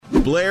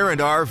Blair and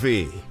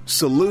RV,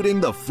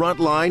 saluting the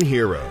frontline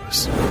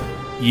heroes.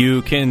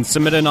 You can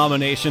submit a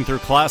nomination through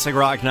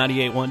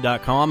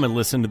ClassicRock981.com and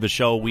listen to the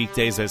show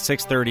weekdays at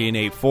 6:30 and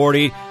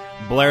 8:40.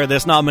 Blair,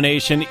 this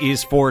nomination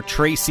is for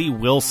Tracy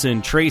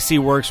Wilson. Tracy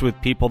works with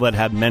people that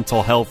have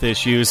mental health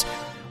issues.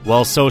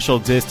 While social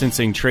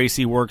distancing,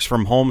 Tracy works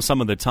from home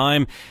some of the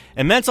time.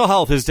 And mental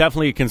health is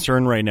definitely a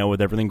concern right now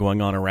with everything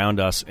going on around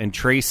us. And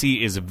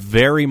Tracy is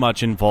very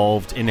much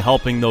involved in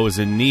helping those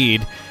in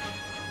need.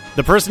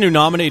 The person who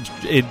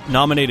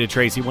nominated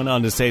Tracy went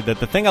on to say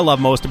that the thing I love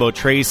most about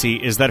Tracy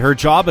is that her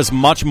job is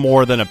much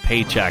more than a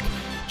paycheck.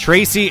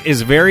 Tracy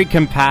is very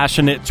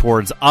compassionate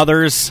towards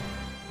others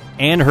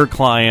and her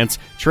clients.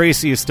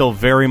 Tracy is still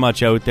very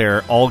much out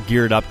there, all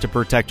geared up to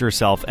protect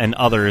herself and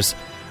others,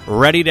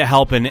 ready to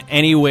help in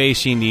any way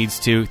she needs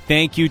to.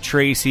 Thank you,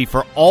 Tracy,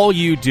 for all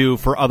you do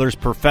for others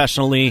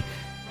professionally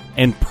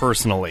and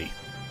personally.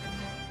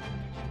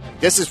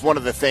 This is one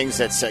of the things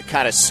that's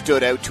kind of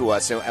stood out to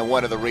us, and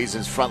one of the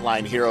reasons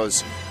Frontline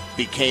Heroes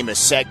became a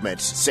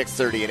segment,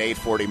 6:30 and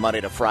 8:40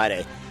 Monday to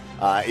Friday,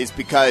 is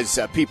because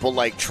people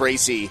like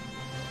Tracy,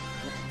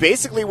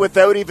 basically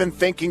without even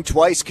thinking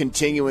twice,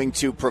 continuing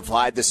to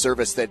provide the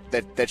service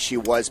that she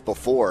was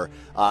before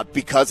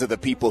because of the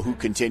people who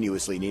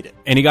continuously need it.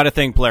 And you got to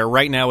think, Blair,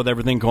 right now with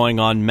everything going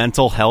on,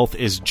 mental health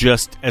is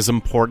just as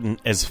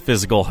important as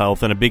physical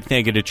health. And a big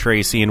thank you to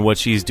Tracy and what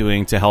she's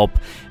doing to help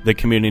the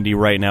community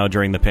right now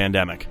during the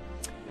pandemic.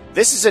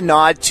 This is a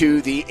nod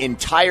to the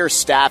entire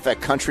staff at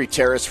Country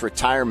Terrace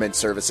Retirement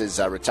Services,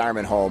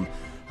 retirement home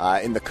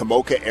in the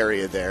Kamoka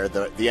area there.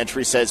 The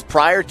entry says,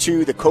 prior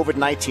to the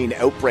COVID-19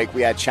 outbreak,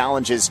 we had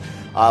challenges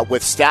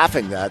with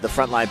staffing the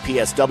frontline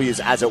PSWs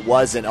as it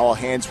was, and all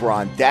hands were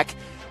on deck.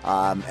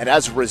 And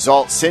as a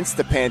result, since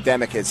the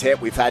pandemic has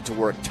hit, we've had to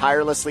work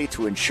tirelessly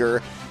to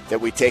ensure that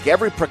we take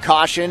every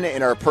precaution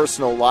in our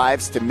personal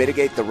lives to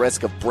mitigate the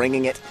risk of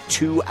bringing it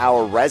to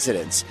our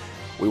residents.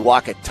 We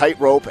walk a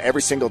tightrope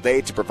every single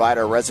day to provide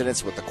our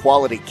residents with the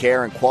quality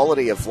care and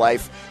quality of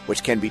life,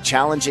 which can be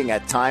challenging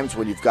at times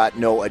when you've got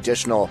no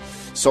additional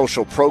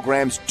social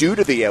programs due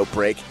to the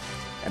outbreak.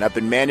 And I've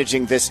been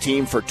managing this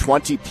team for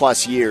 20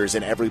 plus years,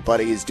 and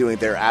everybody is doing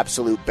their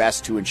absolute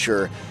best to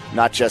ensure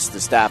not just the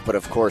staff, but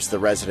of course the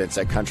residents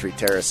at Country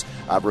Terrace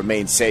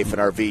remain safe.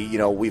 And RV, you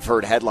know, we've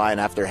heard headline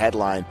after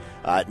headline,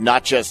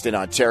 not just in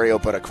Ontario,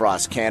 but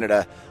across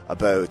Canada,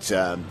 about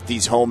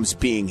these homes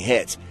being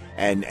hit.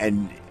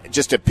 And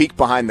just a peek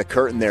behind the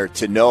curtain there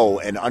to know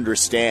and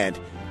understand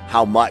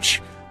how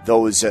much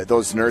those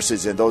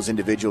nurses and those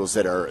individuals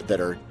that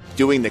are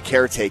doing the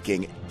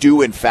caretaking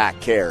do in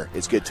fact care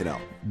is good to know.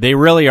 They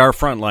really are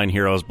frontline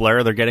heroes,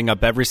 Blair. They're getting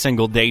up every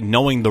single day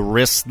knowing the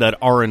risks that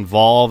are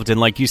involved, and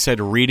like you said,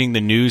 reading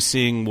the news,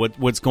 seeing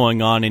what's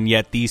going on, and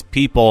yet these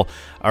people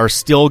are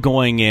still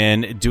going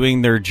in,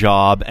 doing their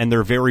job, and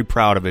they're very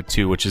proud of it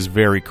too, which is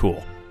very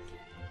cool.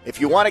 If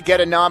you want to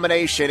get a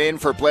nomination in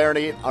for Blair and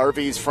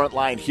RV's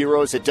Frontline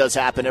Heroes, it does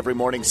happen every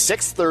morning,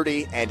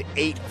 6:30 and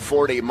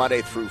 8:40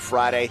 Monday through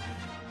Friday.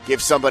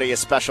 Give somebody a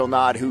special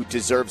nod who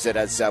deserves it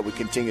as we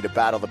continue to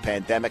battle the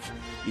pandemic.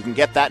 You can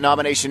get that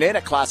nomination in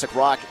at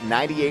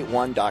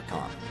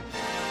ClassicRock981.com.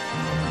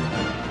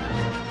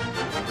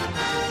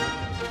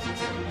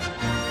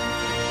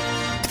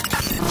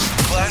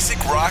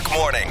 Classic Rock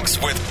Mornings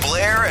with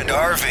Blair and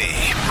RV.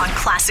 On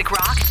Classic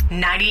Rock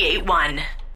 98.1.